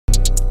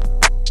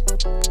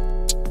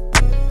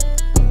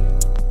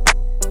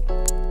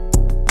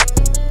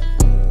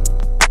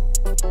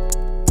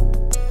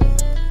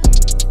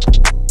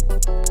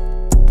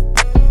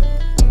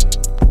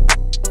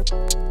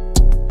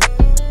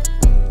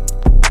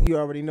You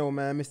already know,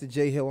 man. Mr.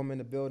 J Hill, I'm in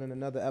the building.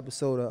 Another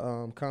episode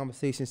of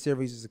Conversation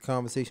Series is a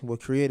conversation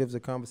with creatives, a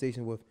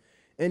conversation with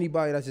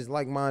anybody that's just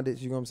like-minded.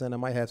 You know what I'm saying? I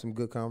might have some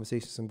good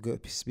conversations, some good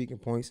speaking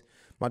points.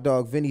 My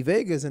dog Vinny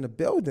Vega is in the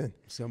building.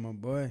 What's up, my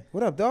boy?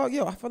 What up, dog?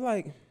 Yo, I feel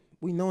like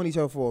we known each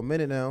other for a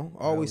minute now.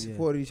 Always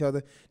supported each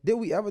other. Did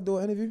we ever do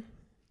an interview?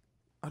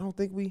 I don't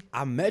think we.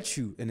 I met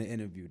you in the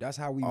interview. That's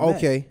how we met.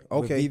 Okay.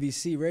 With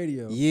BBC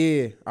Radio.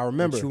 Yeah, I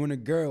remember. With you and the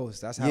girls.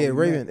 That's how we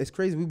Raven. met. It's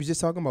crazy. We was just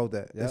talking about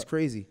that. That's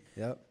crazy.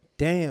 Yep.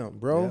 Damn,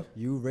 bro. Yep.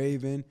 You,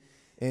 Raven.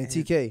 And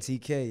TK.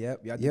 TK,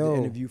 yep. Y'all did the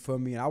interview for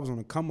me. And I was on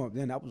the come up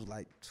then. That was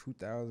like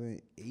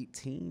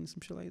 2018,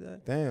 some shit like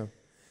that. Damn.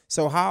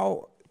 So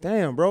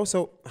bro.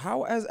 So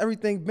how has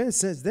everything been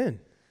since then?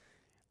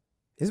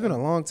 It's been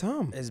a long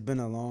time. It's been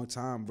a long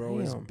time, bro.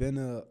 Damn. It's been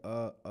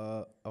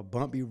a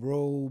bumpy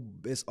road.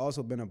 It's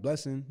also been a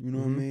blessing. You know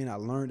what I mean? I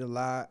learned a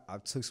lot. I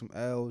took some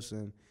L's,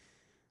 and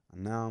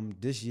now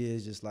this year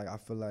is just like I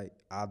feel like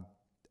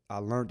I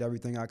learned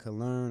everything I could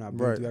learn. I've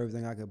been through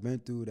everything I could been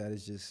through. That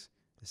is just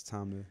it's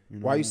time to. You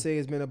know Why you say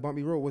it's been a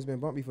bumpy road? What's been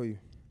bumpy for you?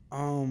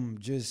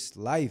 Just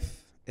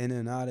life, in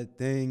and out of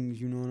things.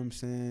 You know what I'm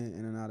saying?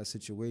 In and out of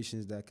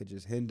situations that could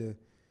just hinder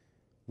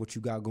what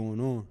you got going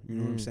on, you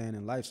know what I'm saying?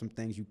 In life, some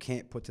things you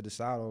can't put to the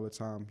side all the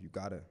time. You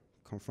gotta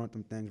confront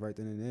them things right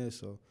then and there.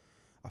 So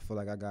I feel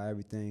like I got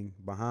everything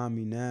behind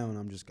me now,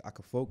 and I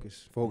could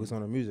focus. Focus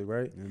on the music,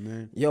 right? Yeah,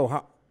 man.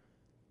 Yo,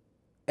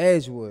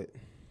 Edgewood.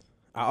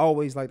 I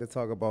always like to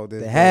talk about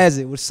this. The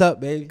Hazard, what's up,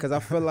 baby? Because I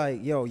feel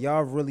like,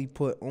 y'all really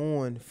put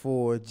on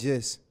for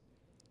just,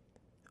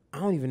 I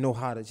don't even know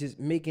how to, just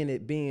making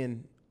it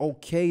being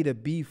okay to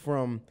be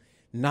from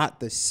not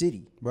the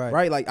city,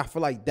 right? Like I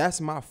feel like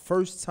that's my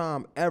first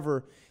time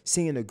ever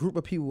seeing a group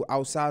of people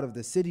outside of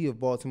the city of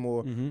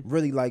Baltimore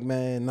really like,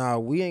 man, nah,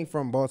 we ain't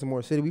from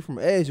Baltimore City, we from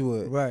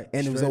Edgewood, right?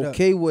 And it was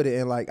okay with it,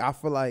 and like I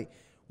feel like,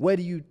 where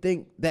do you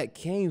think that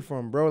came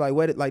from, bro? Like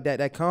where did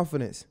that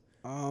confidence?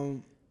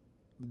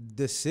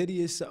 The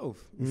city itself,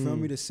 you feel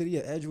me? The city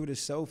of Edgewood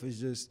itself is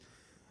just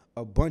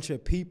a bunch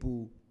of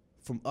people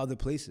from other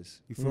places.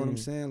 You feel what I'm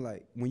saying?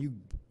 Like when you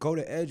go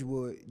to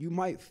Edgewood,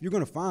 you're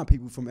gonna find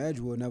people from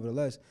Edgewood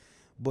nevertheless,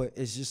 but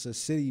it's just a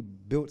city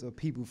built of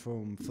people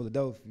from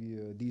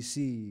Philadelphia,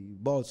 DC,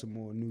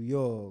 Baltimore, New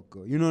York,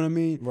 or, you know what I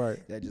mean?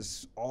 Right. That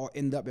just all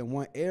end up in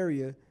one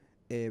area.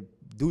 And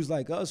dudes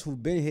like us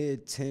who've been here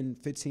 10,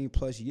 15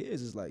 plus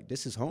years is like,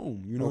 this is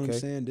home. You know what I'm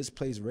saying? This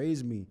place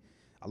raised me.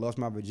 I lost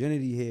my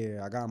virginity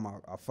here. I got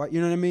I fight.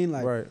 You know what I mean?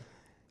 Like,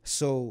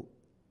 so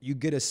you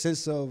get a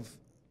sense of,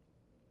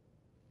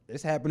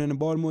 it's happening in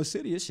Baltimore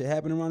City. This shit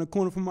happening around the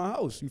corner from my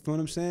house. You feel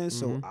what I'm saying?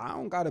 So I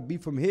don't gotta be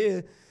from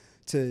here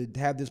to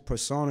have this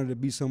persona to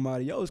be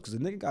somebody else, because a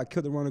nigga got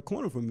killed around the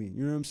corner from me.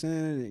 You know what I'm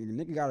saying?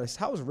 The nigga got his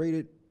house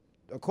raided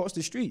across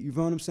the street. You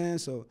feel what I'm saying?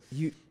 So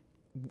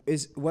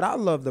is what I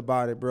loved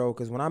about it, bro,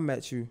 because when I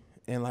met you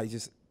and like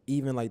just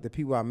even like the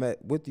people I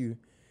met with you,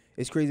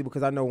 it's crazy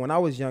because I know when I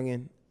was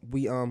youngin',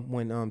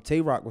 when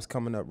Tay Rock was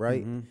coming up,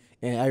 right? And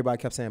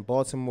everybody kept saying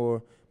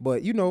Baltimore,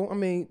 but you know, I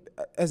mean,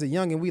 as a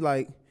youngin',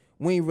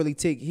 we ain't really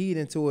take heed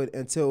into it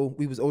until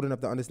we was old enough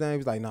to understand. We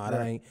was like, nah,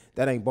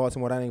 that ain't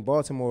Baltimore, that ain't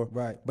Baltimore.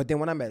 Right. But then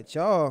when I met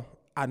y'all,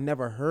 I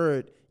never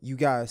heard you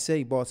guys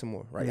say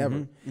Baltimore, right,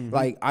 ever.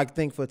 Like, I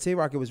think for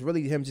Tay-Rock, it was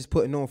really him just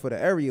putting on for the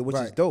area, which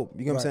is dope.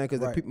 You know what I'm saying?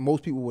 Because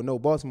most people would know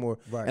Baltimore,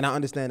 and I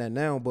understand that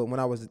now. But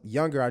when I was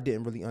younger, I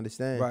didn't really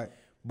understand. Right.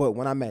 But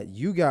when I met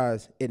you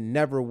guys, it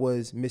never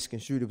was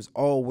misconstrued. It was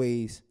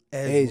always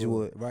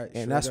Edgewood. Right.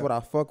 And that's what I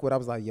fuck with. I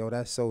was like, yo,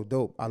 that's so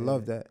dope. I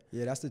love that.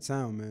 Yeah, that's the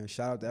town, man.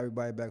 Shout out to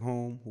everybody back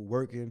home who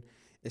working.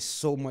 It's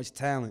so much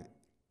talent.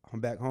 I'm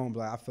back home.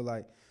 Like, I feel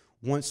like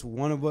once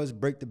one of us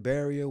break the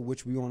barrier,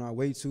 which we on our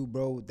way to,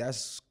 bro,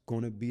 that's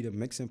going to be the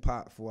mixing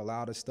pot for a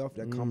lot of stuff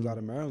that comes out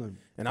of Maryland.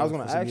 And I was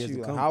going to ask you,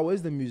 like, how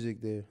is the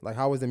music there? Like,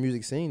 how is the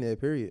music scene there,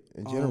 period,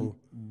 in general?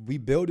 We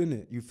building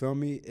it. You feel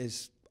me?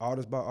 It's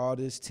artist by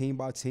artist, team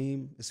by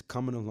team. It's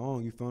coming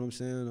along. You feel what I'm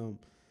saying?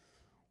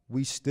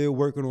 We still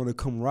working on the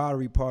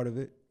camaraderie part of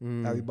it.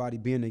 Everybody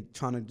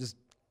trying to just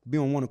be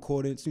on one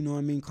accordance, you know what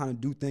I mean? Kind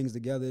of do things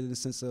together in the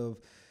sense of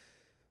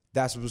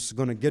that's what's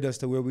gonna get us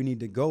to where we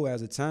need to go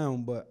as a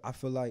town. But I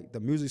feel like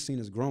the music scene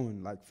is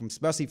growing, like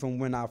especially from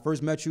when I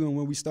first met you and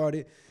when we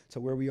started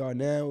to where we are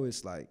now.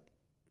 It's like,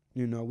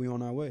 you know, we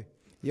on our way.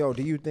 Yo,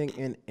 do you think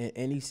in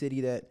any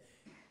city that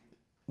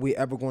we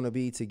ever going to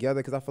be together?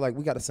 Because I feel like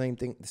we got the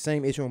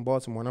same issue in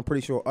Baltimore, and I'm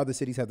pretty sure other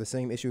cities have the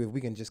same issue if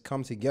we can just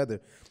come together.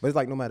 But it's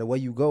like no matter where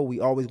you go, we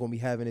always going to be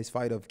having this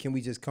fight of, can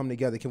we just come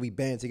together? Can we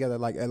band together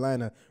like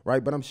Atlanta,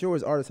 right? But I'm sure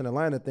as artists in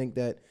Atlanta think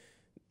that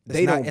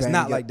it's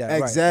not like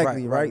that.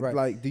 Exactly, right?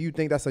 Like, do you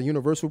think that's a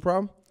universal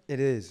problem? It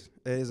is.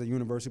 It is a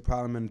universal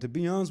problem. And to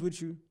be honest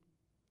with you,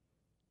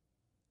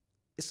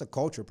 it's a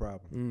culture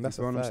problem. That's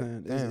what I'm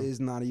saying. It's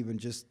not even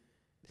just,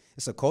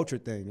 it's a culture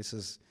thing. It's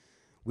just,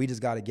 we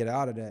just got to get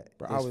out of that.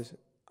 Bro,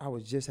 I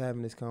was just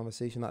having this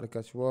conversation, not to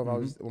cut you off. I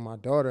was with my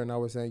daughter, and I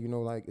was saying, you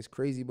know, like, it's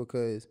crazy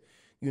because,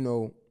 you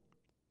know,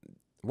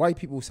 white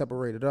people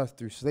separated us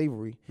through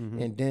slavery,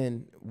 and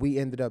then we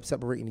ended up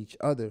separating each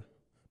other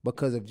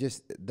because of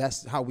just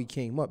that's how we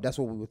came up. That's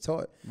what we were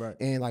taught. Right.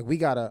 And like we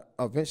gotta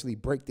eventually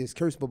break this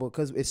curse, but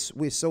because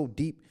we're so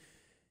deep,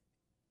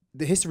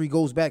 the history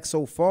goes back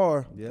so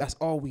far. Yeah. That's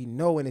all we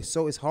know, and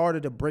it's harder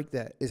to break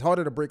that. It's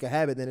harder to break a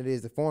habit than it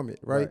is to form it,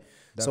 right?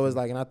 So it's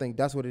like, and I think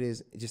that's what it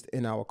is, just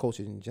in our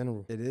culture in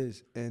general. It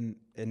is, and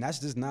that's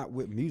just not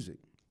with music.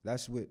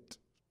 That's with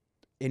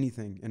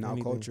anything in our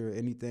culture.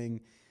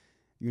 Anything,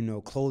 you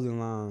know, clothing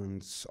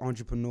lines,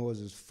 entrepreneurs,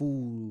 is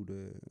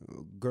food,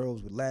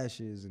 girls with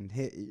lashes and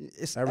hair.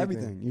 It's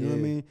everything. You know what I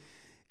mean?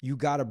 You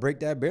gotta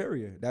break that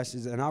barrier. That's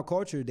just in our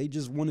culture. They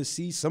just want to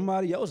see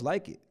somebody else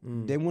like it.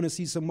 They want to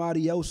see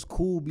somebody else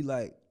cool be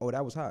like, oh,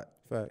 that was hot.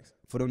 Facts.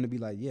 For them to be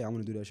like, yeah, I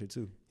want to do that shit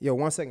too. Yo,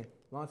 1 second,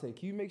 Lonte,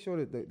 can you make sure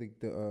that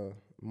the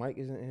mic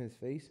isn't in his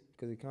face?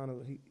 Because it kind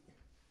of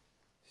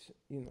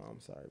you know,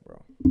 I'm sorry,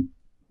 bro.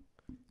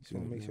 Just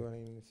want to make sure it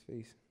ain't in his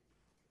face.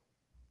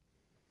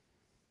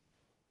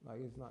 Like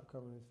it's not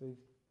covering his face.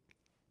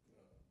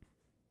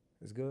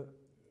 It's good.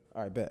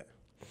 All right, bet.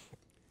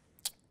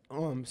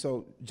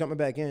 So jumping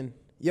back in,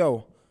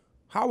 yo,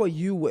 how are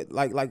you with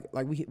like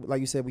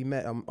you said we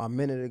met a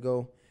minute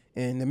ago,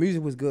 and the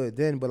music was good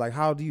then, but like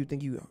how do you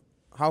think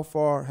how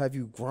far have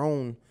you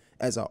grown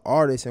as an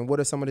artist, and what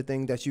are some of the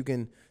things that you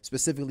can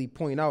specifically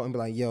point out and be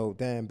like, yo,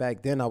 damn,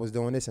 back then I was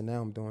doing this and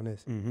now I'm doing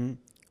this?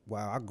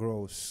 Wow, I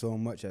grow so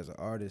much as an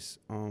artist.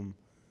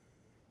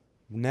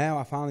 Now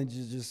I finally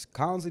just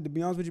constantly, to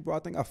be honest with you, bro, I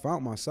think I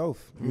found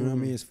myself. You know what I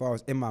mean, as far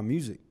as in my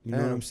music. You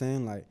know what I'm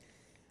saying? Like,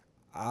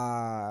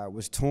 I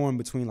was torn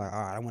between like,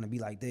 all right, I want to be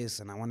like this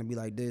and I want to be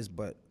like this,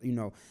 but you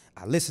know,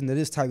 I listen to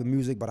this type of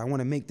music, but I want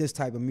to make this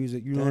type of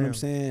music. You know what I'm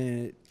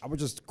saying? I was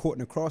just caught in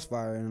the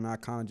crossfire, and I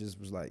kind of just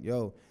was like,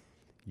 yo,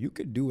 you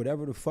could do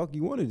whatever the fuck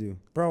you want to do.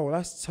 Bro,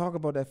 let's talk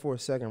about that for a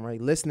second,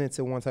 right? Listening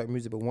to one type of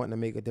music, but wanting to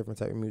make a different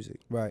type of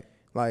music. Right.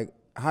 Like,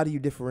 how do you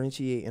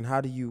differentiate, and how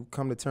do you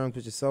come to terms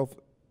with yourself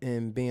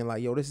and being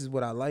like, yo, this is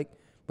what I like,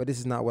 but this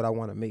is not what I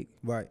want to make?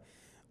 Right.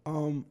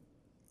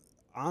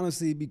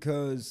 Honestly,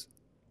 because,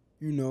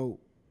 you know,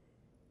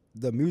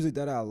 the music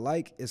that I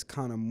like is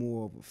kind of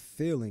more of a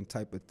feeling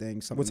type of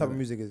thing. What type of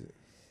music is it?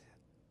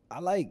 I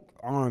like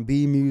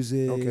R&B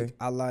music. Okay.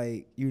 I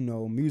like, you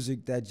know,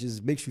 music that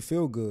just makes you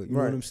feel good. You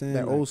know what I'm saying?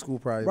 That like, old school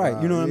probably.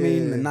 Right. You know what I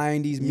mean? The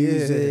 90s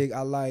music.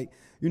 I like,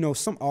 you know,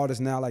 some artists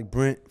now like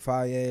Brent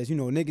Faiyaz, you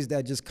know, niggas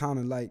that just kind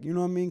of like, you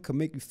know what I mean, can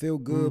make you feel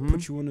good,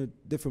 put you in a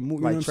different mood.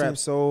 You like know what trap I'm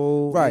saying?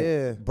 soul. Right.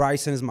 Yeah.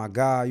 Bryson is my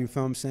guy. You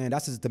feel what I'm saying?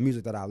 That's just the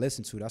music that I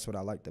listen to. That's what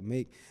I like to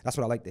make. That's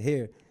what I like to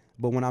hear.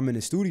 But when I'm in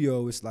the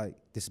studio, it's like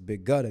this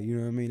big gutter. You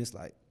know what I mean? It's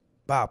like,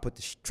 put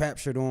the trap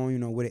shirt on, you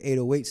know, where the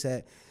 808s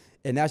at.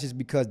 And that's just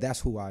because that's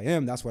who I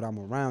am. That's what I'm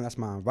around. That's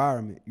my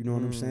environment. You know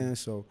what I'm saying?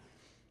 So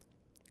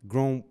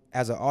grown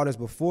as an artist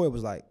before, it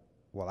was like,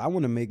 well, I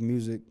want to make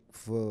music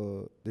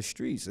for the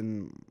streets.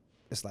 And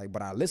it's like,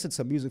 but I listen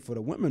to music for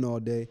the women all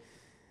day.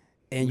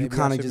 And maybe you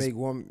kind of just make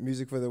one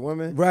music for the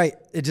women. Right.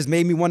 It just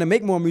made me want to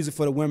make more music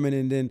for the women.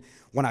 And then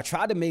when I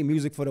tried to make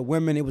music for the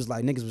women, it was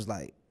like, niggas was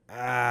like,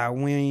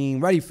 we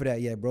ain't ready for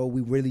that yet, bro.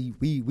 We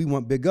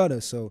want big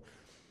gutter. So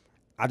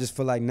I just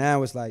feel like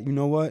now it's like, you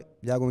know what?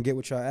 Y'all gonna get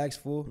what y'all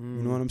asked for. You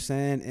know what I'm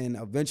saying? And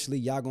eventually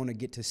y'all gonna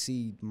get to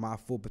see my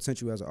full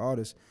potential as an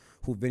artist,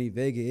 who Vinny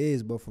Vega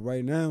is. But for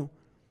right now,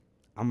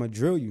 I'm gonna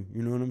drill you.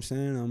 You know what I'm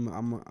saying?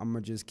 I'm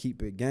gonna just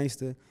keep it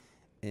gangster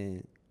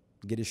and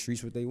get the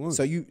streets what they want.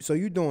 So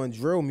you doing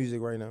drill music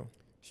right now?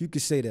 You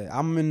could say that.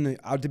 I'm in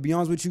the, to be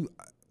honest with you,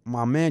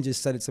 my man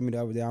just said it to me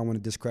the other day. I don't want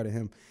to discredit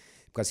him,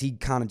 because he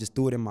kind of just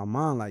threw it in my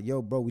mind like,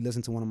 yo, bro, we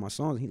listened to one of my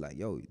songs. He like,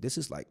 yo, this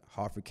is like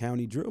Harford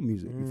County drill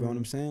music. You feel what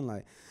I'm saying?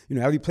 Like, you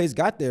know, every place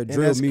got their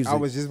drill music. I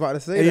was just about to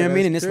say that. You know what I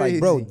mean? And it's like,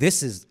 bro,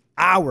 this is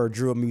our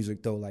drill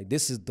music though. Like,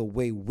 this is the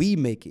way we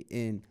make it.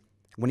 And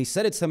when he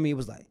said it to me, it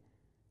was like,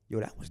 yo,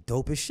 that was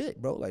dope as shit,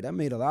 bro. Like, that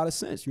made a lot of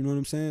sense. You know what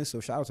I'm saying? So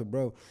shout out to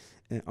bro.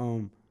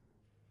 And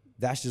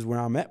that's just where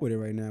I'm at with it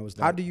right now. Is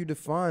like, how do you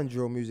define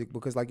drill music?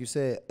 Because like you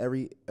said,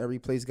 every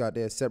place got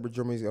their separate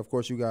drill music. Of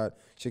course, you got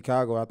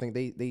Chicago. I think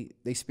they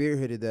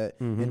spearheaded that.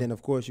 And then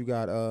of course you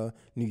got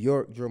New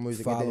York drill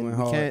music. Following and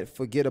then we can't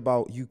forget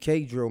about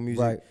UK drill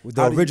music. Right. With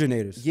the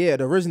originators.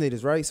 The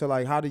originators, right? So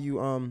like, how do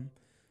you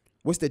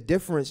what's the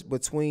difference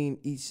between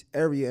each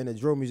area and the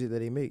drill music that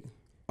they make?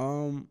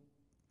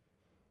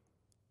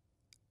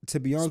 To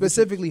be honest,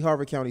 specifically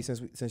Harford County,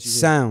 since you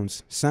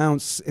sounds.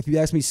 If you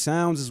ask me,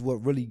 sounds is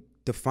what really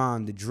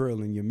define the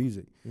drill in your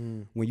music.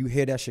 When you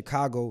hear that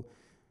Chicago,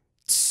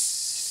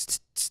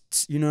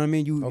 you know what I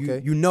mean?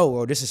 You know,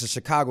 oh, this is a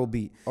Chicago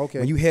beat. Okay.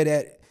 When you hear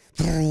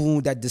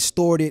that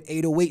distorted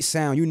 808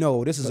 sound, you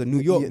know this is a New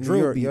York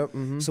drill beat. Yep,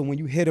 So when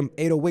you hear them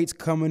 808s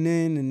coming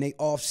in and they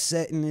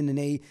offsetting and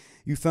they,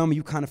 you feel me?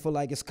 You kind of feel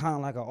like it's kind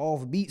of like an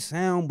offbeat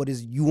sound, but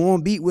it's you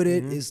on beat with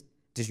it. It's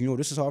just, you know,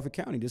 this is Harford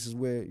County. This is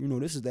where, you know,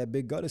 this is that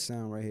big gutter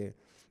sound right here.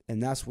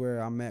 And that's where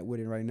I'm at with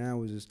it right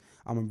now, is just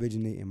I'm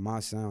originating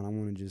my sound. I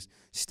want to just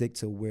stick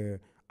to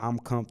where I'm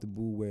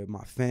comfortable, where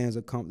my fans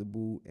are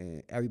comfortable,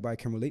 and everybody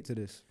can relate to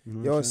this. You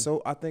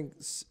know I think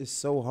it's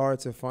so hard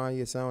to find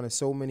your sound, and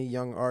so many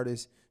young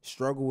artists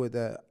struggle with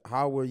that.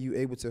 How were you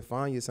able to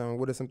find your sound?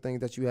 What are some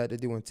things that you had to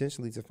do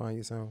intentionally to find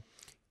your sound?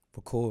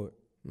 Record.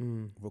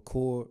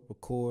 Record.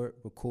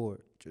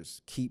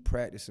 Just keep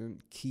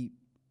practicing, keep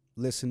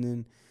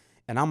listening.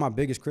 And I'm my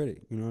biggest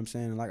critic, you know what I'm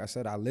saying? And like I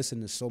said, I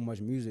listen to so much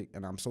music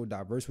and I'm so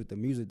diverse with the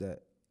music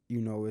that,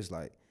 you know, it's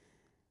like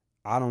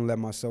I don't let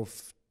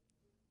myself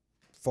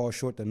fall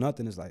short to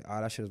nothing. It's like,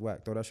 that shit is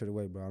whack. Throw that shit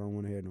away, bro. I don't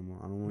want to hear it no more.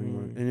 I don't want to, you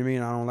know what I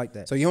mean? I don't like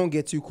that. So you don't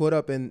get too caught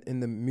up in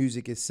the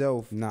music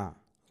itself? Nah.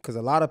 Because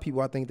a lot of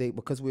people, I think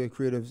because we're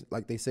creatives,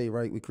 like they say,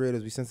 right? We're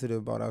creatives, we're sensitive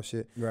about our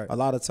shit. Right. A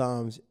lot of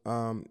times,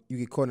 you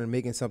get caught in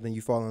making something,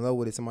 you fall in love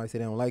with it, somebody say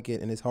they don't like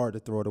it, and it's hard to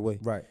throw it away.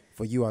 Right.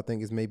 For you, I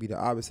think it's maybe the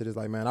opposite. It's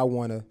like, man, I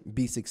want to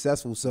be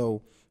successful,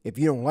 so if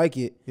you don't like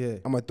it,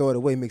 I'm going to throw it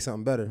away and make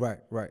something better.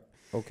 Right.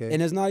 Okay.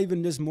 And it's not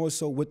even just more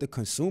so with the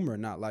consumer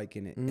not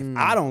liking it. If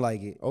I don't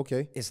like it,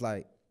 it's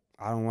like,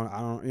 you know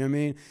what I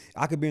mean?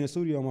 I could be in the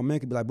studio and my man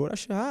could be like, bro, that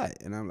shit hot.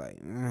 And I'm like,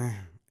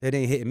 it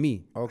ain't hitting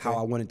me how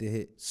I want it to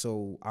hit,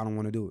 so I don't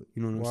want to do it.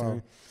 You know what I'm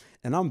saying?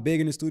 And I'm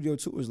big in the studio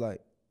too. It's like,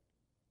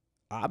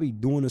 I be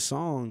doing a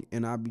song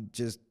and I be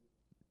just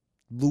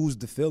lose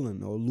the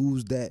feeling or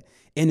lose that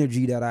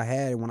energy that I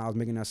had when I was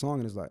making that song.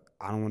 And it's like,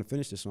 I don't want to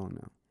finish this song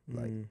now.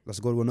 Like, let's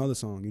go to another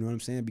song. You know what I'm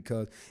saying?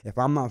 Because if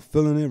I'm not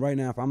feeling it right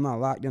now, if I'm not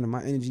locked in and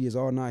my energy is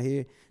all not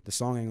here, the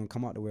song ain't gonna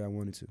come out the way I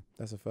want it to.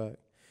 That's a fact.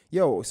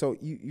 Yo, so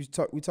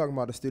we talking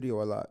about the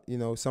studio a lot. You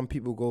know, some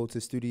people go to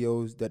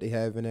studios that they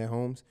have in their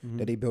homes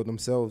that they build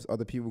themselves.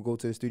 Other people go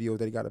to the studios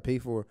that they got to pay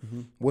for.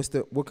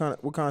 What kind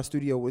of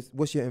studio?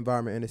 What's your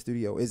environment in the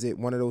studio? Is it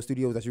one of those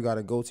studios that you got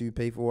to go to,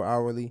 pay for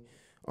hourly?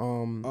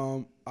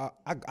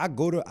 I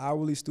go to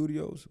hourly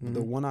studios, but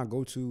the one I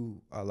go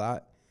to a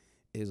lot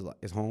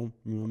is home.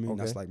 You know what I mean?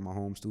 That's like my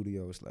home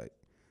studio. It's like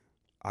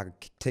I could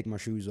take my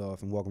shoes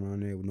off and walk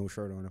around there with no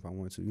shirt on if I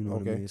want to. You know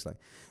what I mean? It's like,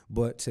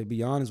 but to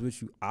be honest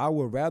with you, I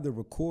would rather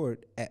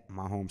record at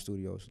my home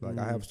studios. Like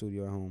I have a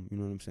studio at home. You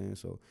know what I'm saying?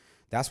 So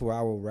that's where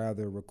I would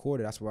rather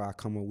record it. That's where I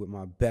come up with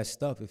my best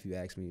stuff, if you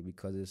ask me,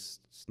 because it's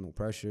no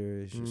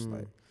pressure. It's just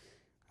like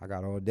I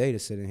got all day to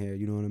sit in here.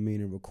 You know what I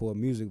mean? And record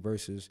music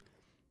versus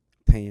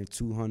paying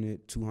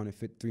 $200,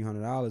 $250,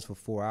 $300 for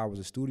 4 hours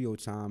of studio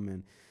time.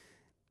 And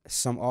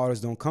some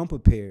artists don't come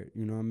prepared,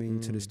 you know what I mean,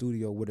 to the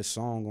studio with a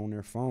song on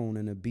their phone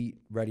and a beat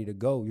ready to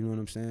go, you know what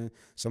I'm saying?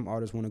 Some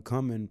artists want to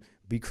come and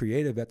be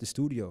creative at the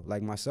studio,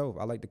 like myself.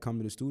 I like to come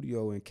to the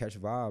studio and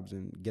catch vibes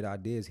and get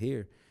ideas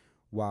here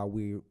while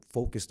we're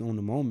focused on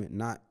the moment.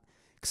 Not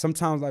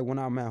sometimes, like when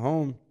I'm at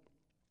home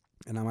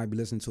and I might be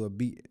listening to a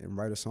beat and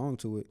write a song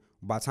to it,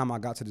 by the time I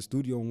got to the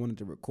studio and wanted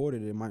to record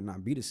it, it might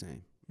not be the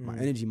same. My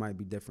energy might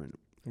be different.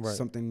 Right.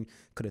 Something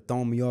could have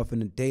thrown me off in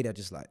the day that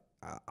just like,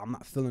 I'm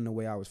not feeling the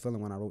way I was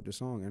feeling when I wrote the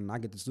song, and I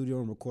get to the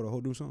studio and record a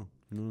whole new song.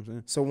 You know what I'm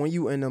saying? So when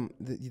you in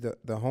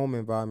the home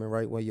environment,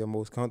 right, where you're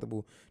most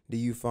comfortable, do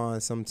you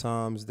find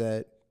sometimes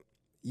that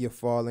you're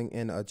falling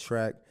in a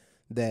track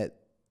that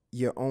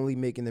you're only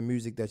making the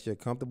music that you're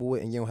comfortable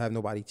with, and you don't have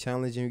nobody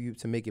challenging you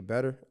to make it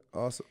better?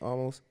 Also,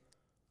 almost.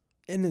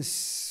 And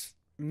it's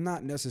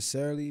not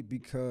necessarily,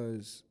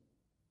 because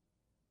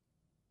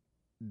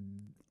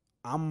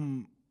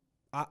I'm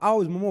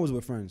always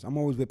with friends. I'm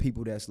always with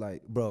people that's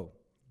like, bro,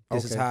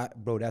 this is hot,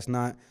 bro. That's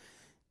not,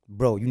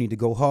 bro. You need to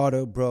go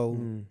harder,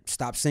 bro.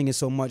 Stop singing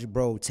so much,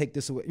 bro. Take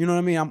this away. You know what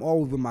I mean? I'm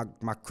always with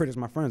my critics,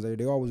 my friends.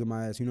 They always with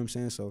my ass. You know what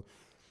I'm saying? So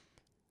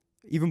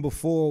even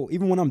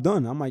when I'm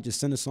done, I might just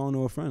send a song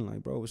to a friend,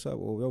 like, bro, what's up?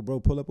 Or, yo, bro,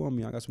 pull up on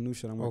me. I got some new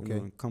shit I'm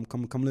working on.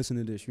 Come listen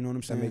to this. You know what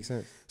I'm saying? That makes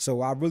sense.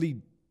 So I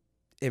really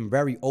am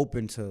very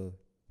open to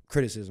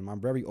criticism. I'm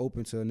very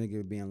open to a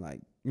nigga being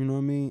like, you know what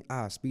I mean?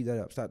 Speed that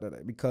up, stop that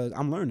up. Because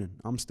I'm learning.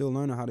 I'm still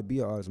learning how to be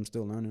an artist. I'm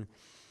still learning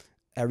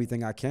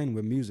everything I can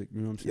with music.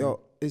 You know what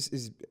I'm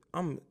saying?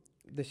 Yo,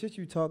 the shit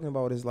you talking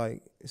about is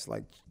like, it's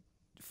like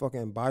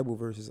fucking Bible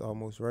verses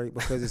almost, right?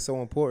 Because it's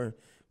so important.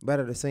 But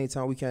at the same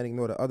time, we can't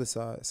ignore the other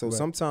side. So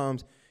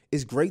sometimes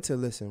it's great to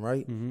listen,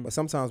 right? But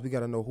sometimes we got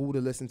to know who to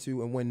listen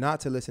to and when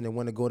not to listen and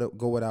when to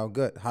go with our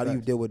gut. How do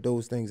you deal with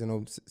those things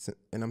in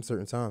them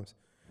certain times?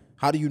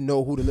 How do you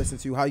know who to listen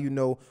to? How you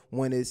know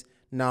when it's,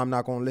 I'm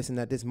not going to listen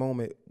at this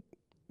moment?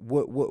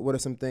 What are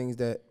some things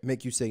that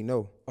make you say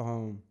no?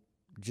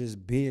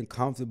 Just being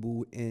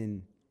comfortable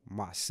in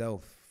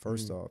myself,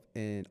 first off.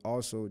 And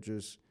also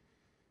just,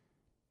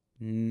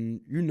 you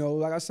know,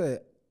 like I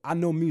said, I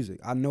know music.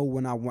 I know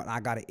when I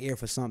got an ear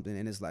for something.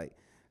 And it's like,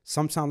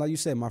 sometimes, like you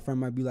said, my friend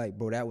might be like,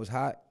 bro, that was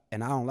hot,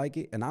 and I don't like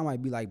it. And I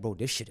might be like, bro,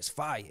 this shit is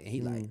fire. And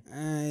he like,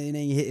 it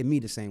ain't hitting me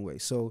the same way.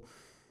 So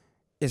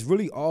it's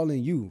really all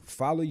in you.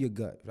 Follow your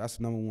gut. That's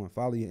number one.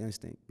 Follow your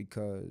instinct,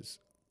 because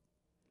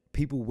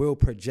people will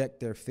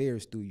project their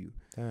fears through you.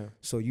 Damn.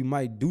 So you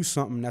might do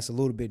something that's a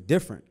little bit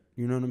different.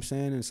 You know what I'm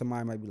saying? And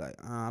somebody might be like,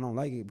 I don't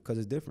like it because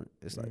it's different.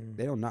 It's like,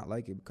 they don't not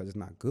like it because it's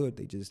not good.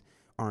 They just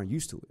aren't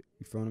used to it.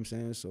 You feel what I'm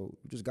saying? So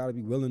you just got to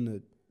be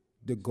willing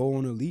to go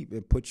on a leap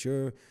and put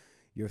your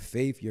your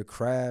faith, your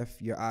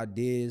craft, your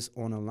ideas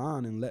on the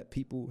line and let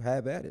people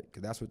have at it,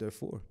 because that's what they're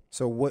for.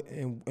 So what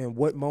in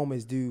what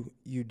moments do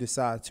you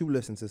decide to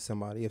listen to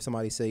somebody? If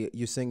somebody say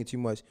you're singing too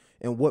much,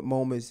 in what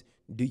moments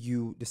do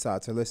you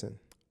decide to listen?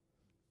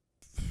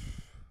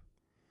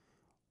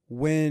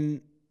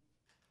 When,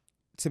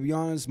 to be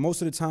honest,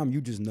 most of the time you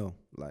just know,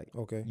 like,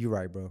 Okay. you're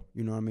right, bro.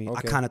 You know what I mean? Okay.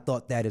 I kind of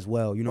thought that as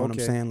well. You know what I'm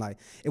Okay. saying? Like,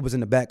 it was in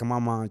the back of my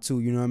mind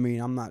too. You know what I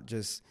mean? I'm not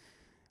just,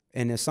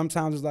 and then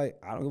sometimes it's like,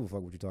 I don't give a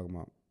fuck what you're talking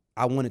about.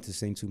 I wanted to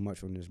sing too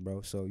much on this,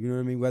 bro. So, you know what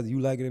I mean? Whether you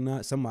like it or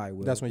not, somebody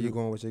will. That's when you're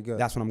going with your gut.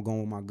 That's when I'm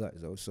going with my gut,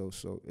 though. So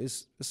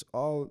it's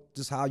all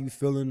just how you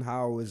feeling,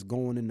 how it's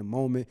going in the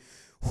moment,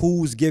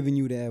 who's giving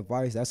you the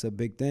advice. That's a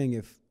big thing.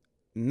 If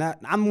not,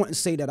 I wouldn't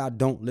say that I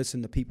don't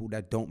listen to people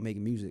that don't make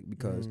music,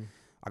 because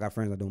I got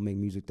friends that don't make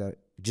music that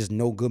just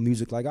know good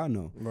music like I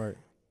know. Right.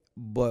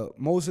 But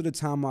most of the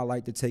time, I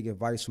like to take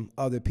advice from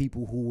other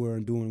people who are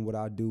doing what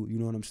I do. You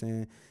know what I'm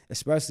saying?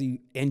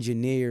 Especially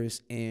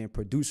engineers and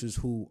producers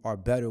who are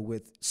better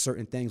with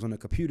certain things on the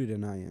computer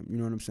than I am. You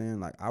know what I'm saying?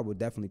 Like, I would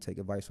definitely take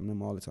advice from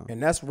them all the time.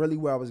 And that's really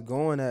where I was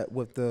going at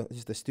with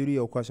just the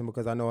studio question,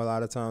 because I know a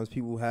lot of times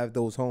people have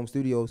those home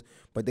studios,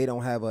 but they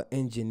don't have an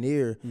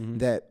engineer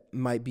that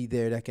might be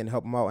there that can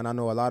help them out. And I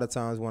know a lot of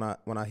times when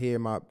I hear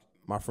my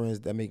friends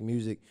that make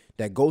music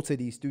that go to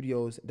these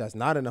studios that's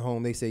not in the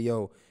home, they say,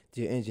 yo,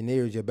 your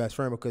engineer is your best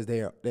friend, because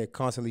they're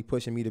constantly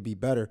pushing me to be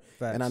better.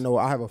 Facts. And I know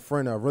I have a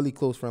friend, a really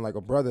close friend, like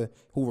a brother,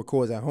 who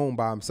records at home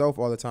by himself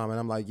all the time. And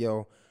I'm like,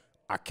 yo,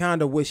 I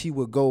kind of wish he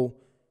would go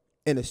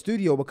in the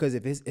studio, because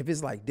if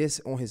it's like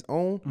this on his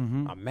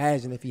own,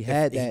 imagine if he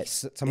had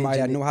somebody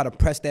that know how to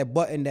press that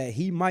button that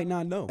he might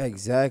not know.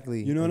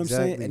 Exactly. You know what I'm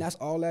saying? And that's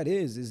all that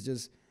is. It's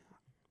just,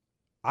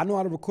 I know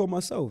how to record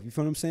myself. You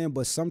feel what I'm saying?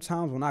 But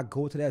sometimes when I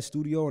go to that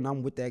studio and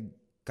I'm with that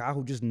guy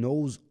who just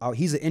knows,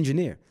 he's an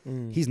engineer.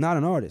 He's not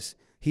an artist.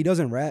 He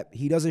doesn't rap.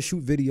 He doesn't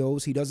shoot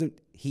videos. He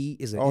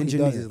is an engineer. All he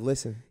does is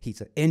listen.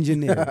 He's an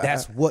engineer.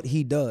 That's what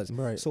he does.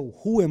 Right. So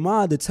who am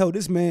I to tell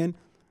this man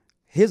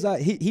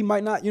he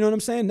might not, you know what I'm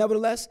saying?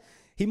 Nevertheless,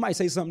 he might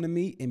say something to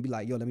me and be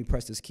like, yo, let me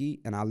press this key.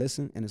 And I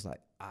listen, and it's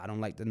like, I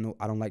don't like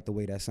the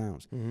way that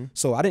sounds.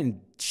 So I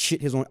didn't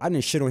shit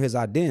on his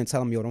idea and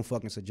tell him, yo, don't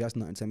fucking suggest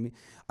nothing to me.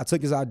 I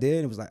took his idea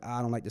and it was like,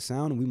 I don't like the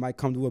sound, and we might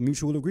come to a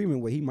mutual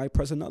agreement where he might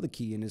press another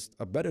key and it's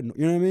a better, you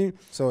know what I mean?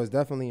 So it's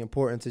definitely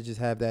important to just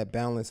have that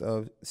balance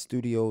of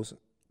studios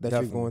that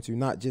you're going to,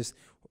 not just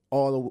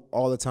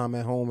all the time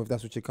at home, if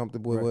that's what you're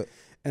comfortable with.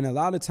 And a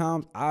lot of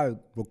times I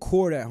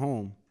record at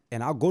home,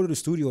 and I'll go to the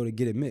studio to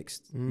get it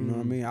mixed. You know what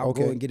I mean? I'll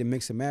go and get it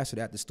mixed and mastered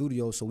at the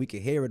studio so we can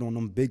hear it on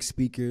them big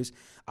speakers.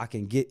 I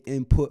can get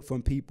input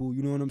from people,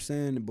 you know what I'm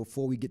saying? And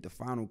before we get the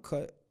final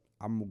cut,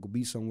 I'm going to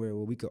be somewhere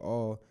where we could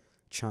all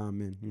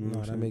chime in. You know what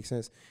I'm saying? That makes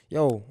sense.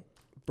 Yo,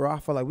 bro, I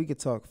feel like we could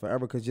talk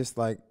forever, because just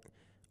like,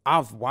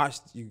 I've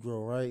watched you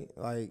grow, right?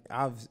 Like,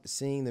 I've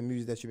seen the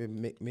music that you've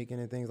been making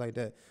and things like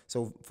that.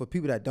 So for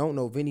people that don't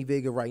know, Vinny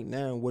Vega right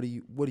now, what are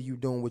you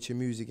doing with your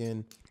music,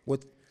 and where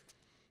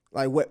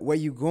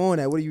you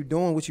going at? What are you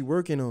doing? What you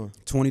working on?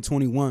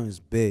 2021 is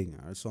big.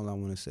 That's all I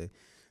want to say.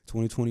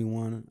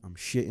 2021, I'm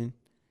shitting.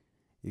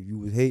 If you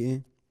was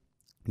hating,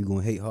 you're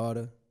going to hate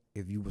harder.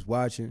 If you was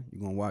watching,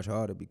 you're going to watch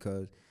harder,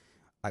 because,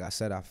 like I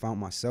said, I found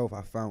myself.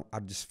 I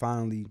just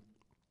finally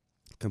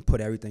can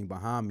put everything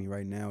behind me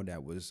right now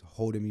that was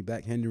holding me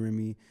back, hindering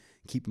me,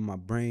 keeping my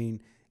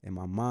brain and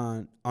my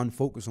mind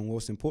unfocused on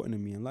what's important to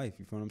me in life.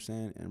 You feel what I'm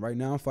saying? And right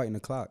now I'm fighting the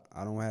clock.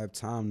 I don't have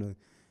time to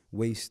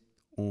waste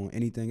on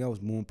anything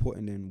else more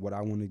important than what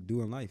I want to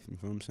do in life. You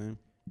feel what I'm saying?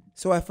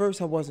 So at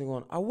first I wasn't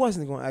going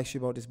to ask you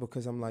about this,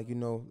 because I'm like,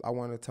 I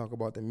want to talk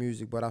about the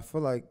music, but I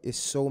feel like it's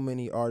so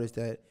many artists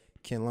that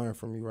can learn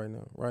from you right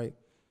now, right?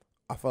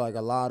 I feel like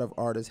a lot of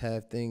artists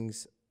have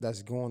things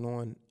that's going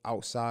on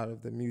outside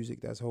of the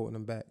music that's holding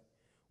them back.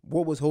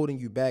 What was holding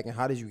you back, and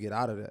how did you get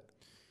out of that?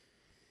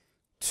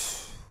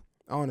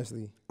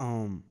 Honestly.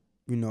 I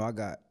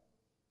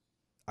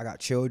got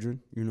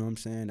children, you know what I'm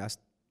saying? I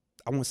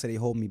won't say they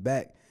hold me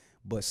back,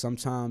 but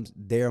sometimes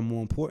they're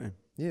more important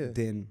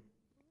than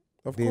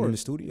being in the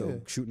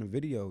studio, shooting a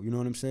video, you know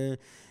what I'm saying?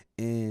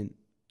 And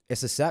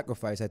it's a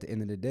sacrifice at the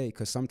end of the day,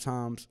 because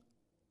sometimes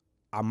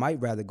I might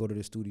rather go to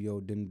the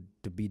studio than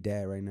to be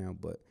dad right now,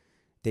 but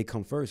they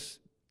come first.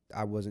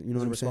 I wasn't, you know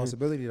what I'm saying?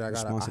 Responsibility that I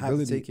have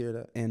to take care of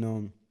that.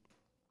 And,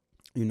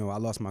 I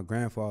lost my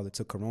grandfather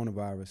to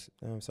coronavirus.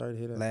 I'm sorry to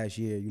hear that. Last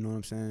year, you know what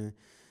I'm saying?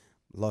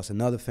 Lost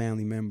another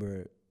family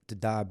member to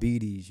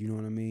diabetes, you know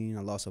what I mean?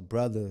 I lost a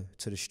brother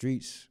to the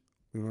streets,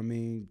 you know what I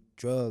mean?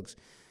 Drugs.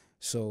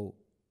 So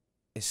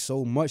it's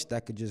so much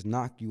that could just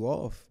knock you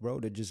off, bro,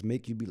 to just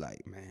make you be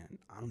like, man,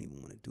 I don't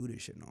even want to do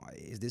this shit no.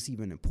 Is this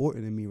even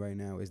important to me right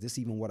now? Is this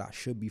even what I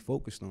should be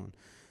focused on?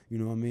 You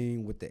know what I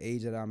mean? With the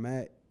age that I'm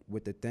at,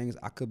 with the things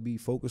I could be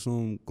focused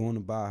on, going to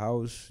buy a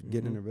house,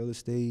 getting into real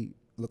estate,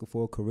 looking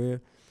for a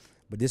career.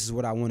 But this is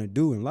what I want to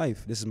do in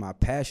life. This is my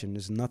passion.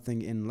 There's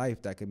nothing in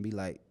life that can be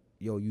like,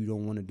 yo, you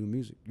don't want to do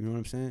music. You know what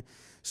I'm saying?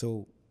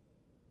 So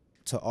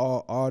to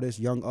all artists,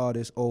 young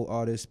artists, old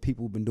artists,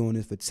 people who've been doing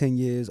this for 10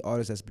 years,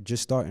 artists that's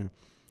just starting,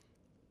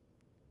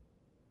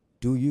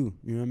 do you.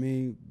 You know what I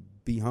mean?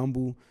 Be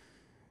humble.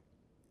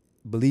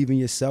 Believe in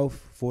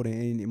yourself for the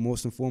end,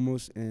 most and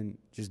foremost, and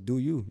just do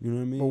you. You know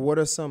what I mean? But what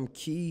are some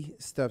key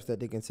steps that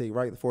they can take,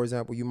 right? For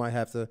example, you might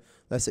have to,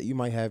 let's say you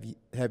might have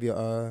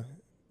your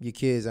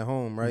kids at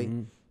home, right?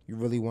 Mm-hmm. You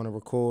really want to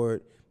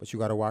record, but you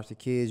got to watch the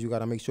kids. You got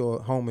to make sure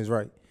home is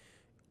right.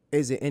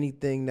 Is there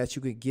anything that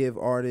you could give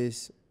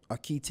artists a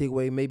key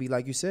takeaway? Maybe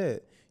like you said,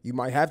 you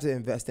might have to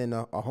invest in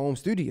a home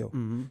studio.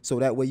 Mm-hmm. So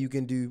that way you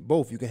can do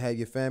both. You can have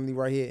your family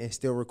right here and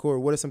still record.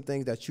 What are some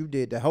things that you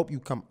did to help you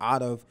come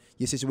out of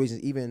your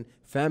situations, even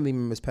family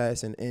members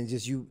passing, and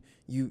just you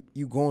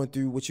going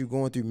through what you're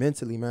going through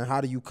mentally, man? How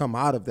do you come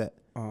out of that?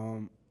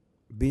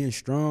 Being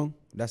strong,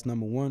 that's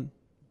number one.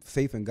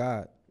 Faith in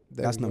God,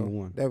 that's number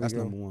one. That's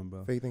number one,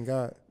 bro. Faith in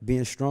God.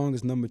 Being strong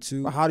is number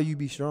two. But how do you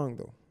be strong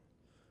though?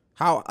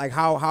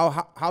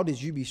 How did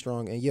you be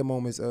strong in your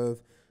moments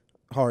of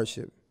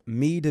hardship?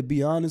 Me, to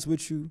be honest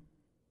with you,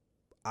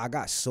 I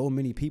got so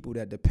many people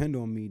that depend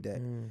on me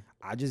that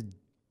I just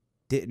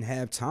didn't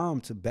have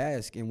time to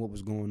bask in what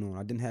was going on.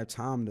 I didn't have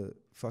time to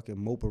fucking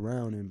mope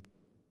around and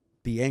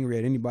be angry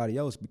at anybody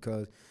else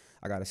because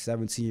I got a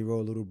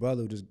 17-year-old little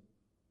brother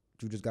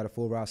who just got a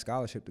full-ride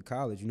scholarship to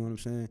college. You know what I'm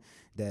saying?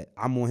 That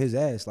I'm on his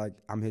ass. Like,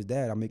 I'm his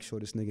dad. I make sure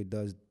this nigga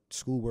does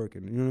schoolwork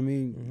and, you know what I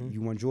mean? Mm-hmm.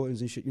 You want Jordans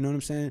and shit, you know what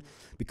I'm saying?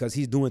 Because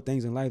he's doing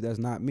things in life that's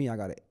not me. I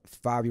got a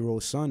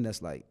 5-year-old son that's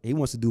like, he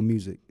wants to do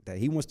music, that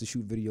he wants to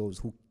shoot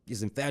videos, who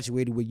is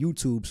infatuated with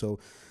YouTube. So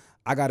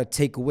I got to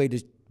take away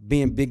this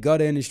being big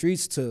gutter in the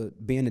streets to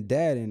being a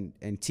dad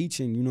and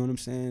teaching, you know what I'm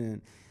saying?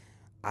 And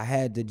I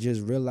had to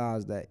just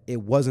realize that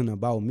it wasn't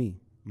about me.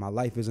 My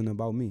life isn't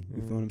about me.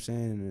 You feel what I'm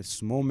saying? And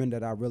this moment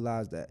that I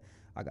realized that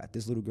I got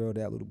this little girl,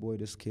 that little boy,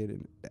 this kid,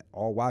 and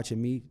all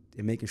watching me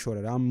and making sure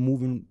that I'm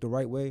moving the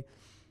right way,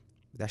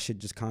 that shit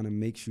just kind of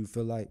makes you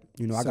feel like,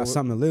 you know, I got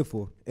something to live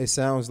for. It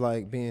sounds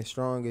like being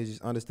strong is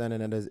just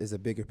understanding that it's a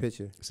bigger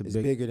picture. It's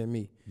bigger than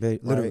me.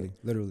 Literally, right?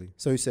 Literally.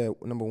 So you said,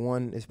 number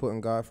one is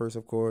putting God first,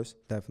 of course.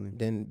 Definitely.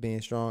 Then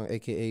being strong,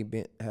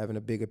 a.k.a. having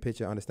a bigger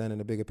picture, understanding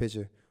the bigger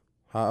picture.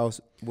 How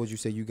else would you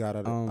say you got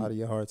out of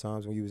your hard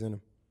times when you was in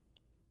them?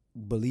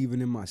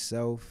 Believing in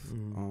myself.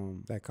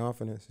 That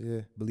confidence,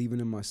 yeah. Believing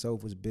in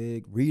myself was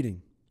big.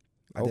 Reading.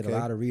 I did a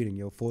lot of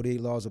reading, 48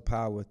 Laws of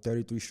Power,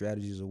 33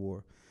 Strategies of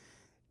War.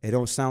 It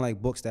don't sound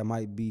like books that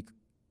might be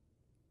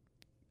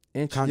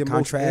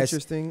most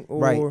interesting, or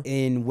right,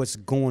 in what's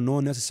going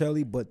on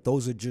necessarily, but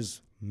those are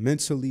just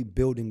mentally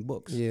building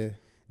books. Yeah.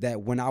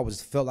 That when I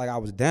felt like I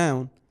was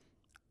down,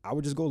 I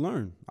would just go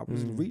learn. I would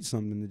just read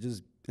something to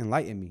just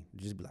enlighten me.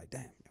 Just be like,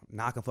 damn,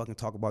 now I can fucking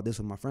talk about this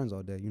with my friends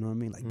all day. You know what I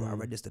mean? Like, bro, I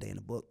read this today in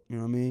a book. You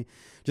know what I mean?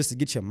 Just to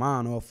get your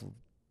mind off of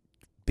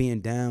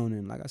being down.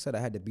 And like I said, I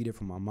had to be there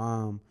for my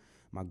mom,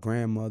 my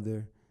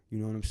grandmother. You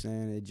know what I'm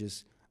saying?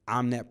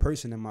 I'm that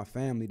person in my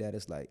family that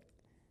it's like,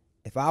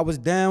 if I was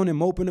down and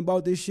moping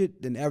about this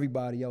shit, then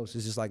everybody else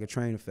is just like a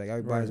train effect.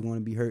 Everybody's going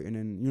to be hurting,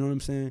 and you know what I'm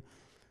saying?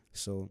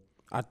 So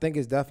I think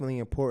it's definitely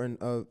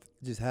important of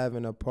just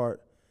having a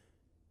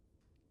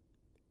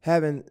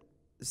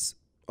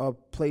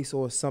place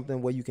or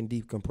something where you can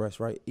decompress,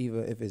 right?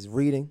 Either if it's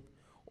reading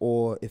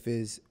or if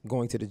it's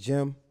going to the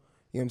gym,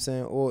 you know what I'm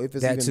saying? Or if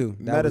it's that even too.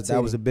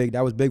 meditating.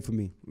 That was big for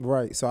me.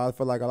 Right. So I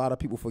feel like a lot of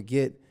people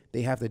forget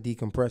they have to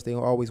decompress. They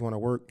always want to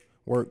work.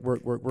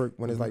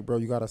 When it's like, bro,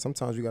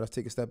 sometimes you gotta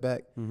take a step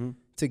back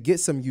to get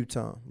some you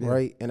time,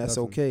 right? And that's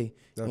okay.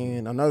 Definitely.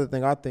 And another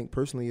thing I think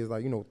personally is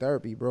like,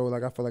 therapy, bro.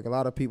 Like I feel like a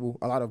lot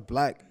of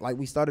black, like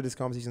we started this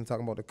conversation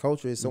talking about the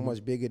culture is so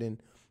much bigger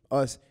than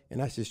us, and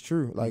that's just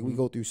true. Like we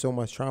go through so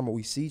much trauma.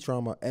 We see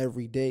trauma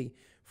every day,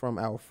 from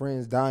our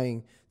friends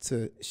dying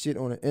to shit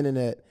on the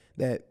internet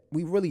that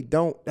we really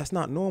don't. That's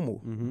not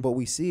normal, but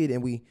we see it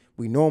and we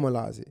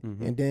normalize it,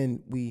 and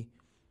then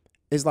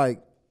it's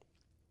like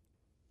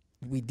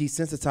we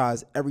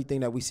desensitize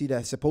everything that we see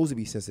that's supposed to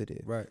be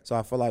sensitive. Right. So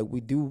I feel like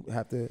we do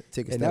have to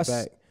take a step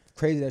back.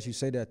 Crazy that you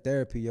say that,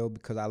 therapy,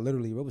 because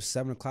it was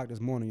 7 o'clock this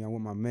morning, yo,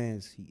 with my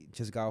mans. He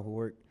just got off of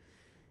work.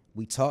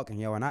 We talking,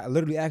 yo, and I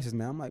literally asked this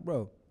man, I'm like,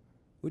 bro,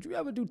 would you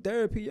ever do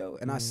therapy, yo?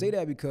 And I say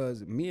that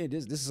because me and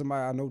this is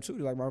somebody I know too.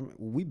 Like,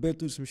 we've been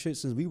through some shit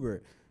since we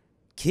were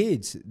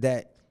kids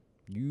that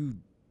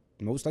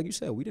most, like you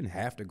said, we didn't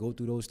have to go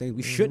through those things.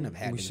 We shouldn't have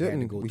had to go through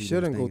those things. We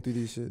shouldn't go through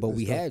these shit. But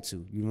we had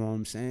to, you know what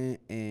I'm saying?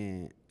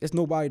 And it's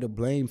nobody to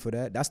blame for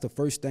that. That's the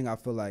first thing I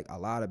feel like a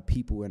lot of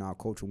people in our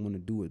culture want to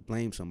do, is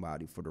blame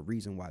somebody for the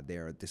reason why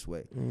they're this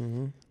way.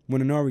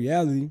 When in our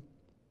reality,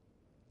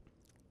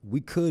 we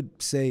could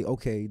say,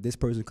 okay, this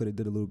person could have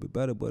did a little bit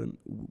better, but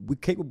we're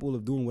capable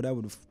of doing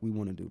whatever we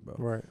want to do, bro.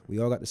 Right. We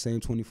all got the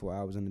same 24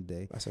 hours in a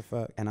day. That's a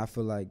fact. And I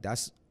feel like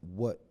that's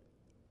what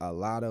a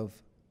lot of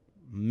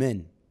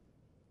women,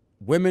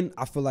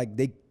 I feel like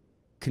they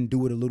can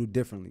do it a little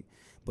differently,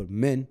 but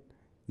men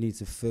need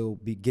to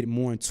get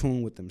more in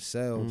tune with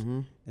themselves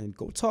and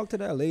go talk to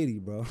that lady,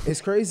 bro.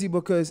 It's crazy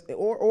because,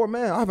 or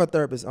man, I have a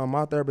therapist.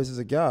 My therapist is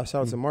a guy.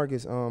 Shout out to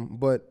Marcus.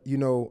 But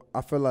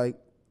I feel like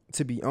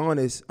to be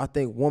honest, I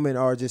think women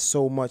are just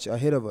so much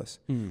ahead of us.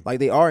 Like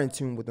they are in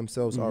tune with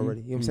themselves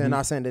already. You know what I'm saying?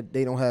 Not saying that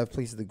they don't have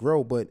places to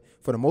grow, but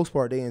for the most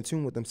part, they in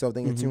tune with themselves.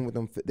 They in tune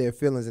with their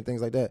feelings and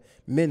things like that.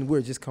 Men,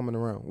 we're just coming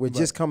around. We're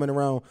just coming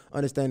around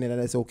understanding that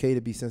it's okay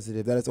to be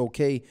sensitive, that it's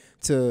okay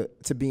to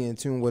be in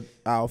tune with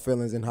our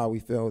feelings and how we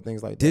feel,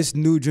 things like that. This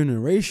new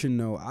generation,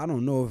 though, I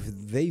don't know if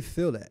they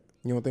feel that.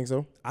 You don't think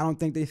so? I don't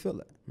think they feel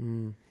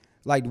that.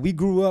 Like, we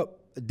grew up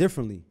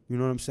differently, you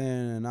know what I'm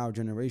saying? In our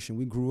generation,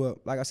 we grew up,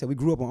 like I said, we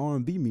grew up on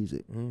R&B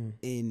music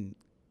and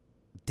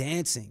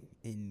dancing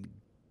and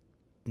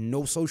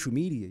no social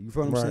media. You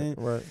feel what I'm saying?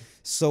 Right.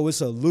 So it's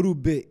a little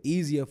bit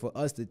easier for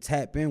us to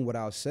tap in with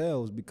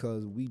ourselves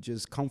because we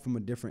just come from a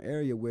different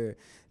area where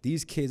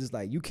these kids is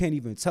like, you can't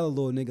even tell a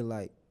little nigga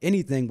like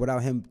anything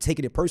without him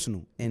taking it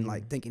personal and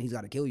like thinking he's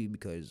got to kill you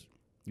because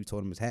you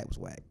told him his hat was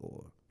whack,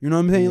 or you know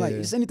what I'm saying? Like,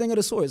 it's anything of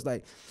the sort. It's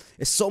like,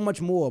 it's so much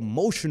more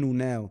emotional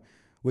now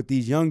with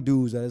these young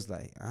dudes that it's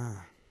like, yeah,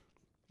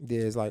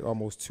 it's like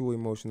almost too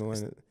emotional.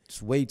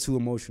 It's way too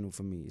emotional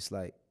for me. It's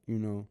like, you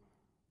know.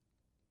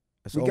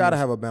 We gotta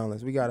have a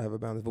balance.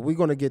 But we're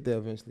gonna get there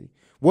eventually.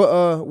 What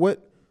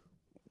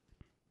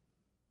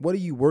are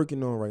you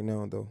working on right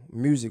now though,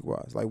 music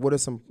wise? Like, what are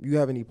you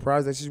have any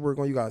projects you work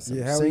on? You got some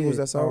singles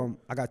that's out?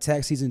 I got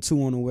Tax Season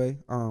 2 on the way.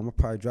 I'll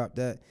probably drop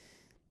that.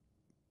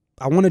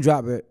 I want to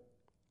drop it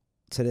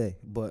today,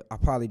 but I'll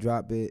probably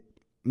drop it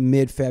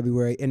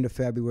mid-February, end of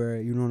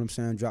February. You know what I'm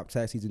saying? Drop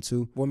Tax Season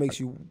 2. What makes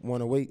you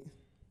want to wait?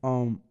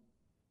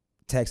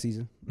 Tax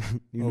season.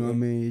 You know what I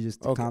mean? It's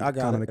just kind of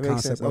the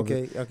concept of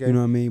it. Okay. You know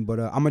what I mean? But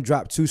I'm going to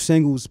drop 2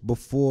 singles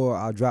before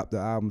I drop the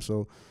album.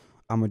 So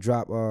I'm going to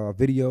drop a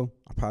video.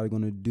 I'm probably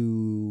going to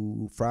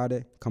do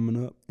Friday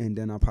coming up. And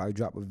then I'll probably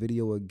drop a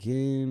video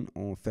again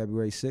on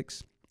February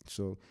 6th.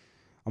 So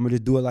I'm going to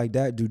just do it like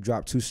that.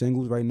 Drop 2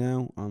 singles right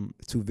now,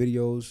 2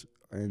 videos.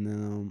 And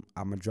then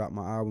I'm going to drop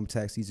my album,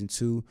 Tax Season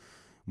 2,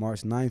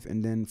 March 9th.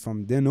 And then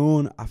from then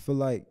on, I feel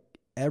like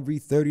every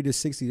 30 to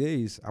 60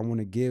 days, I want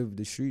to give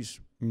the streets,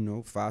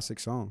 5-6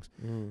 songs,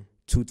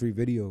 2-3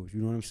 videos.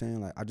 You know what I'm saying?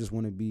 Like, I just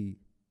want to be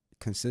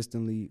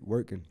consistently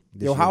working.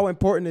 How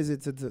important is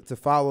it to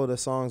follow the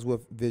songs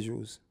with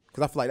visuals?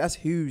 Because I feel like that's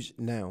huge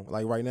now.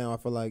 Like right now, I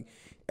feel like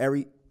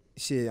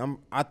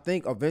I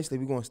think eventually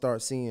we're gonna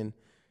start seeing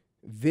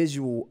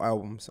visual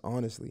albums.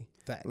 Honestly,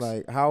 facts.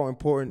 Like, how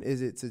important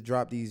is it to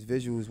drop these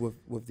visuals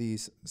with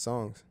these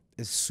songs?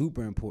 It's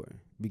super important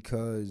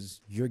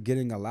because you're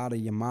getting a lot of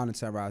your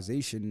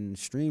monetization and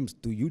streams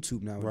through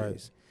YouTube nowadays.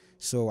 Right.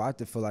 So I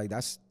feel like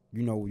that's,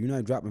 you're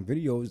not dropping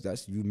videos,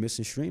 that's you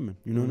missing streaming.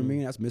 You know what I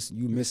mean? That's missing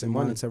money.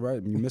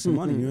 You're missing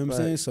money. You know what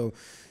I'm saying? So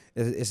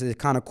it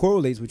kind of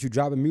correlates with you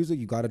dropping music.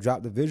 You got to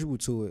drop the visual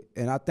to it.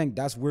 And I think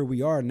that's where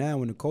we are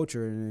now in the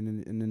culture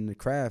and in the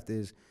craft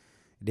is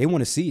they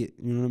want to see it.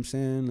 You know what I'm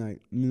saying?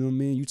 Like, you know what I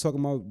mean? You talking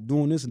about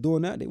doing this and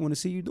doing that, they want to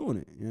see you doing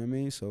it. You know what I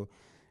mean? So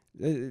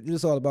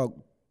it's all about,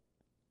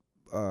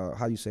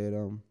 how you say it,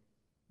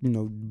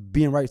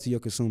 being right to your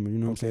consumer, you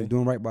know what I'm saying?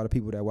 Doing right by the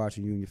people that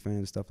watching you and your fans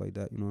and stuff like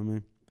that, you know what I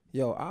mean?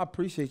 Yo, I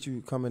appreciate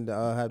you coming to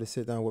have to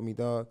sit down with me,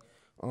 dog.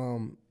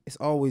 It's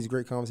always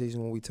great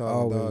conversation when we talk,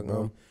 always, dog.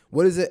 Bro.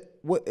 What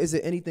is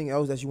it anything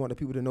else that you want the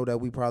people to know that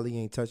we probably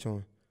ain't touch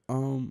on?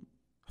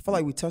 I feel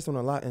like we touched on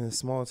a lot in a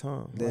small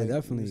time. Yeah,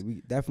 definitely.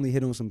 We definitely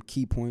hit on some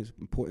key points,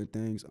 important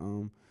things.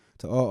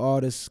 To all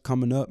artists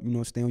coming up,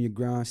 stay on your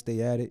grind,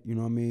 stay at it. You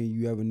know what I mean?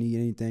 You ever need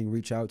anything,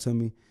 reach out to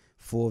me.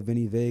 For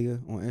Vinny Vega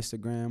on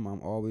Instagram.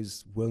 I'm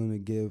always willing to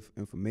give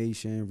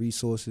information,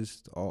 resources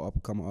to all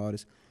up-and-coming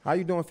artists. How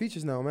you doing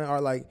features now, man?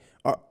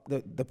 Are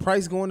the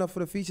price going up for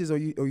the features, or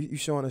you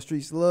showing the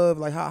streets love?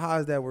 Like, how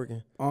is that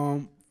working?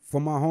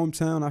 For my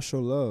hometown, I show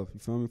love. You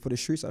feel me? For the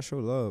streets, I show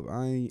love.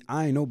 I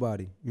ain't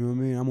nobody. You know what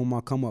I mean? I'm on my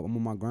come up. I'm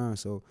on my grind.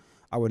 So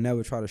I would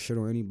never try to shit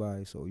on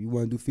anybody. So you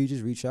want to do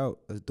features, reach out.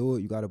 Let's do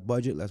it. You got a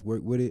budget. Let's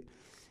work with it.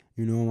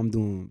 I'm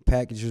doing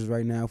packages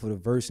right now for the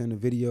verse and the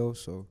video.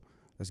 So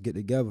let's get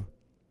together.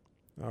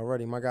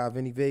 Alrighty, my guy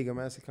Vinny Vega,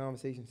 man. It's a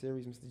conversation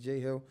series, Mr. J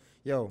Hill.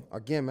 Yo,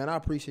 again, man, I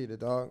appreciate it,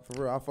 dog.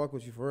 For real, I fuck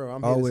with you for real.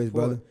 I'm here always, to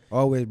support. brother.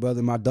 Always,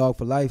 brother. My dog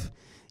for life.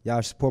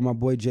 Y'all support my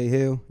boy J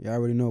Hill. Y'all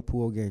already know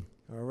Pool Gang.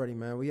 Alrighty,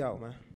 man. We out, man.